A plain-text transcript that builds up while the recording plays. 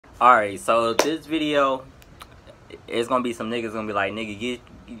Alright, so this video, it's gonna be some niggas gonna be like, nigga,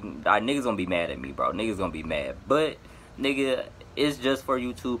 niggas gonna be mad at me, bro. Niggas gonna be mad. But, nigga, it's just for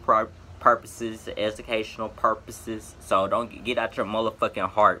YouTube purposes, educational purposes. So don't get out your motherfucking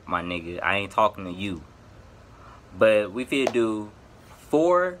heart, my nigga. I ain't talking to you. But we finna do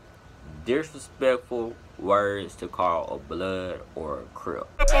 4 disrespectful words to call a blood or a crip.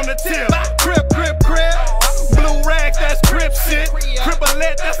 Up on the tip, crip, crip, crip. Blue rags, that's crip shit.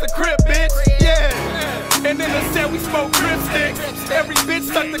 Cripolette, that's a crip, bitch. Yeah. And then they said we smoke crip sticks. Every bitch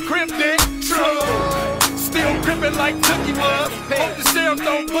suck the crip dick. True. Still crippin' like Cookie was. Hope the sheriff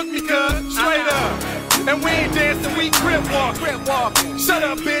don't book me, cuz. Straight up. And we ain't dancing, we crip walking. Shut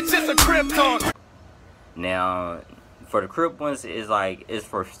up, bitch, it's a crip talk. Now, for the crip ones, it's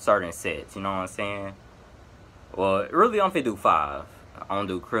for certain sets, you know what I'm saying? Well, really, I'm finna do 5. I'm gonna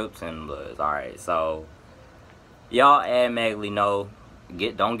do Crips and Bloods. Alright, so y'all automatically know,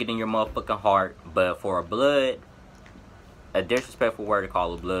 don't get in your motherfucking heart. But for a blood, a disrespectful word to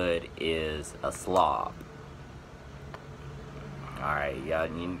call a blood is a slob. Alright, y'all,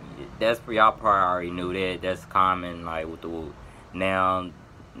 that's for y'all probably already knew that. That's common, like with the woo. Now,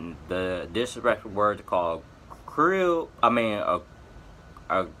 the disrespectful word to call crip, a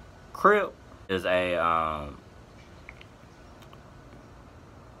crip is a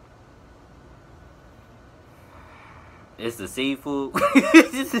it's the seafood.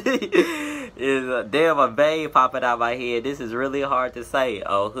 Is a damn a vein popping out my head. This is really hard to say.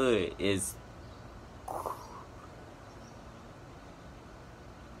 Oh, hood is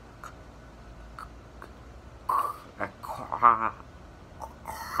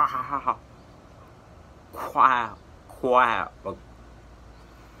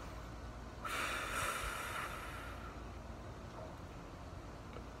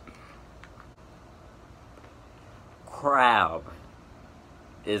crab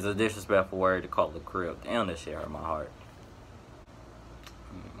is a disrespectful word to call a crip. Damn, this shit hurt my heart.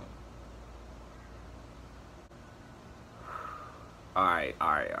 Alright.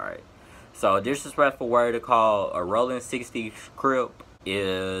 So, a disrespectful word to call a rolling 60 crip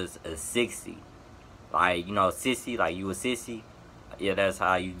is a 60. Like, you know, sissy, like you a sissy. Yeah, that's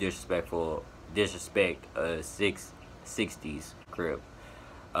how you disrespect a 60s crip.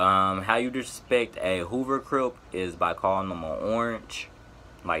 How you disrespect a Hoover crip is by calling them an orange,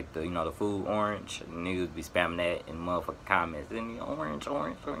 like the the food orange. Niggas be spamming that in motherfucking comments. And orange,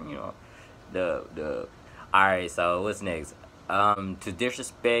 you know, the. All right, so what's next? To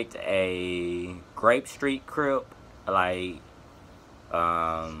disrespect a Grape Street crip, like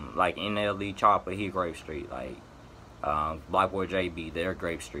NLE Chopper, he Grape Street, like Black Boy JB, they're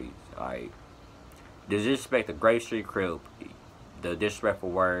Grape Street. Like, disrespect a Grape Street crip, the disrespectful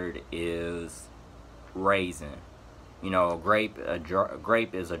word is raisin. You know, grape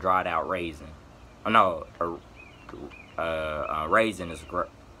is a dried out raisin. Oh, no, a raisin is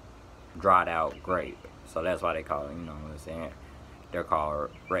dried out grape. So that's why they call it, you know what I'm saying? They're called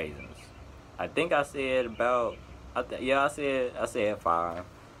raisins. I think I said about, I said 5.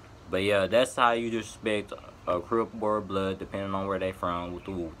 But yeah, that's how you disrespect a crip or a blood, depending on where they from, with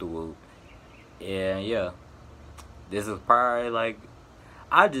the whoop. And yeah. This is probably like,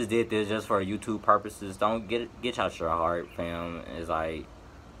 I just did this just for YouTube purposes. Don't get out your heart, fam. It's like,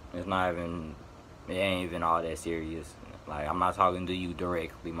 it ain't even all that serious. Like, I'm not talking to you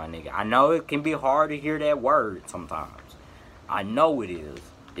directly, my nigga. I know it can be hard to hear that word sometimes. I know it is.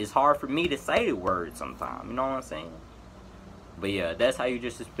 It's hard for me to say the word sometimes. You know what I'm saying? But yeah, that's how you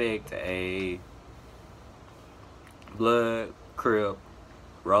disrespect a blood, crip,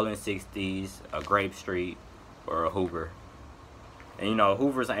 rolling 60s, a Grape Street, or a Hoover. And you know,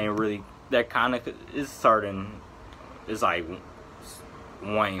 Hoovers ain't really that kind of, it's certain, it's like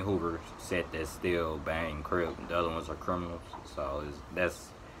Wayne Hoover said that still bang crip, the other ones are criminals. So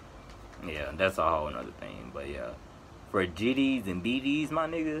that's a whole nother thing. But yeah, for GDs and BDs, my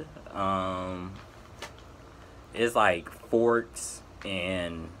nigga, it's like forks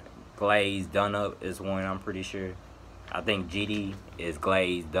and glazed donut is one, I'm pretty sure. I think GD is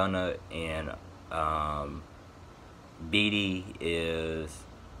glazed donut, and BD is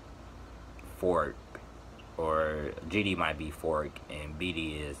fork, or GD might be fork, and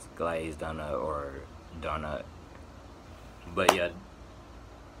BD is glazed donut or donut. But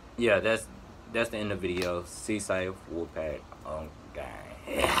yeah, that's the end of the video. See safe, Wolfpack on gang.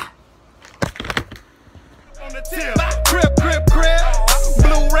 Yeah. On the tip, crip, crip, crip.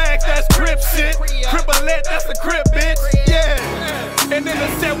 Blue rags, that's crip shit. Cripolette, that's a crip, bitch. Yeah. And then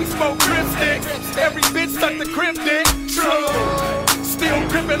they said we smoke crip sticks. Every bitch suck the crip dick. True. Still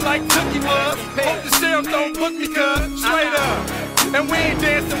crippin' like Cookie was. Hope the sheriff don't book me, cuz. Straight up. And we ain't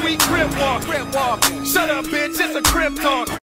dancing, we crip walking. Shut up, bitch, it's a crip talk.